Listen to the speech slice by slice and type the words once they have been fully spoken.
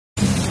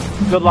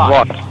Good luck.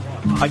 What?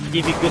 I can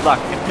give you good luck.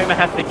 Puma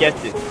has to guess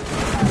this.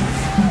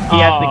 He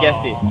has to guess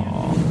this.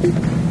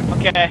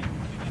 Okay.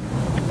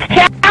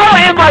 How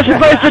am I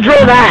supposed to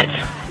draw that?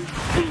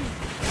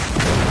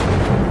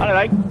 I don't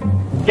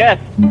know. Guess.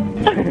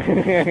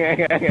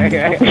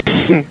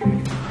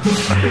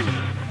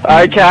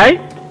 Okay.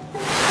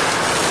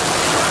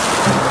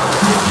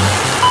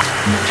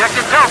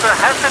 Objective Delta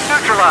has been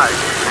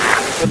neutralized.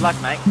 Good luck,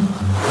 mate.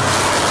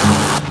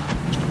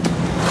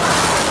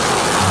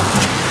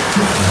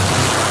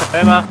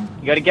 Puma,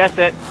 you gotta guess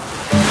it.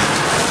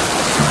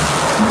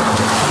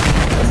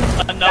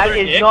 That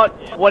is not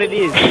what it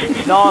is.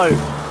 No.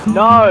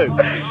 No.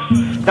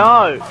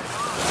 No.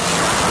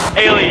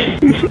 Alien.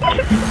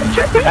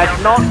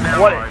 That's not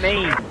what it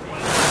means.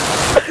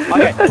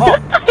 Okay, oh,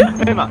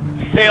 Puma.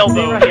 Sailboat.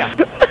 Stand right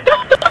here.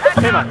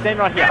 Puma, stand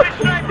right here.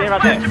 Stand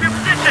right there.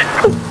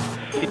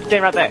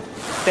 Stand right there.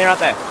 Stand right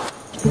there.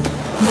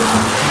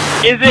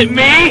 Is it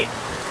me?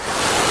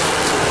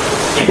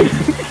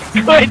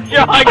 Quit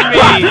jogging me!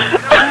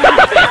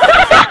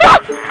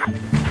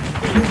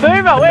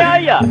 Puma, where are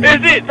you?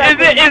 Is it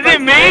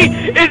me?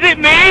 Is it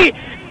me?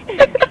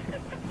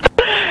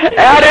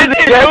 How did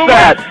he guess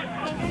that?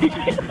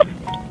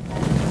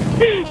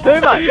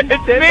 Puma,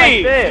 It's stand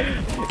me. back there.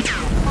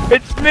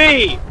 It's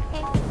me!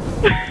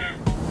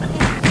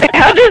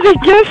 How did he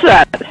guess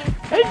that?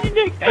 How did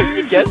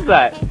you guess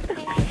that?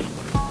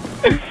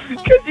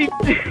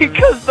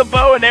 Cause the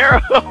bow and arrow.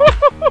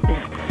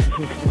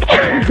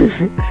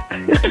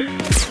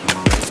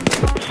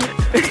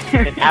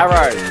 An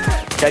arrow.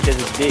 That is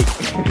a dick.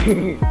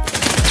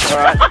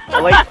 Alright,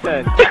 Elite's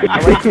turn.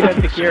 Elite's turn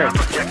to Kieran.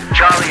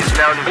 Charlie is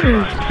now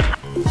neutralized.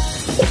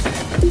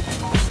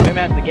 Who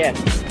has to guess?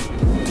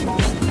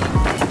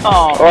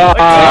 Oh,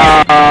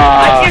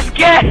 I just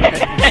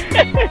guessed!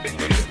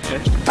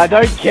 I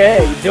don't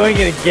care, you're doing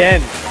it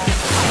again.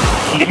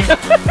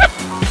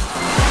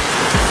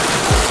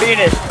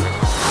 Penis.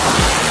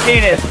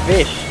 Penis.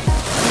 Fish.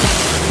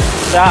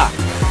 Shark.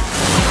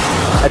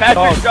 A Patrick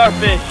dog.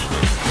 Starfish.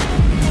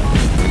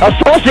 A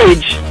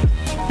sausage!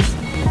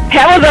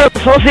 How is that a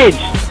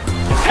sausage?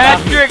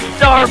 Patrick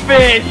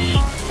Starfish.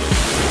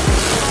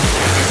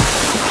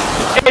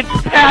 It's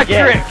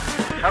Patrick. Yes.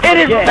 It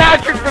is Yes.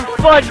 Patrick from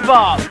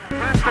SpongeBob.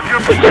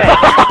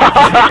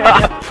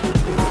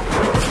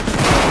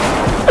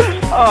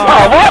 Oh,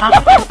 what?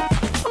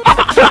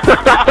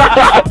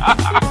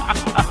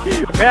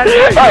 Round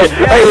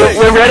two. Hey,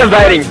 we're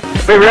renovating.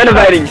 We're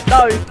renovating.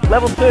 No,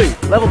 level 2.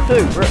 Level 2.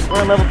 We're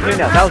on level 2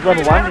 now. That was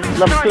level 1. This is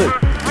level 2.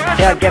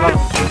 Now get on.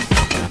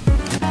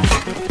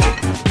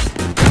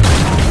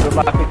 Good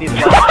luck with this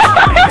one.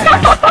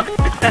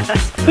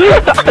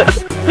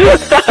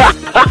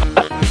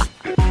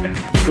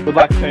 Good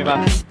luck,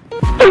 Puma.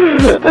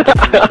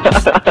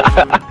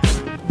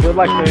 Good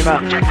luck, Puma.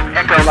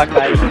 Good luck,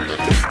 mate.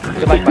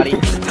 Good luck, buddy.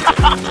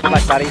 Good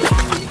luck, buddy.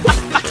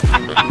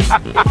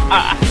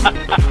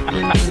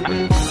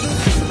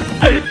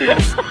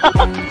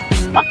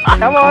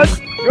 Come on,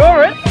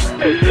 draw it.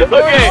 Okay,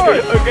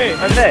 okay,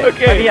 Over there.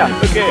 okay, Over here.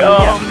 okay.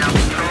 Over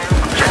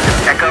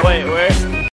here. Wait, where?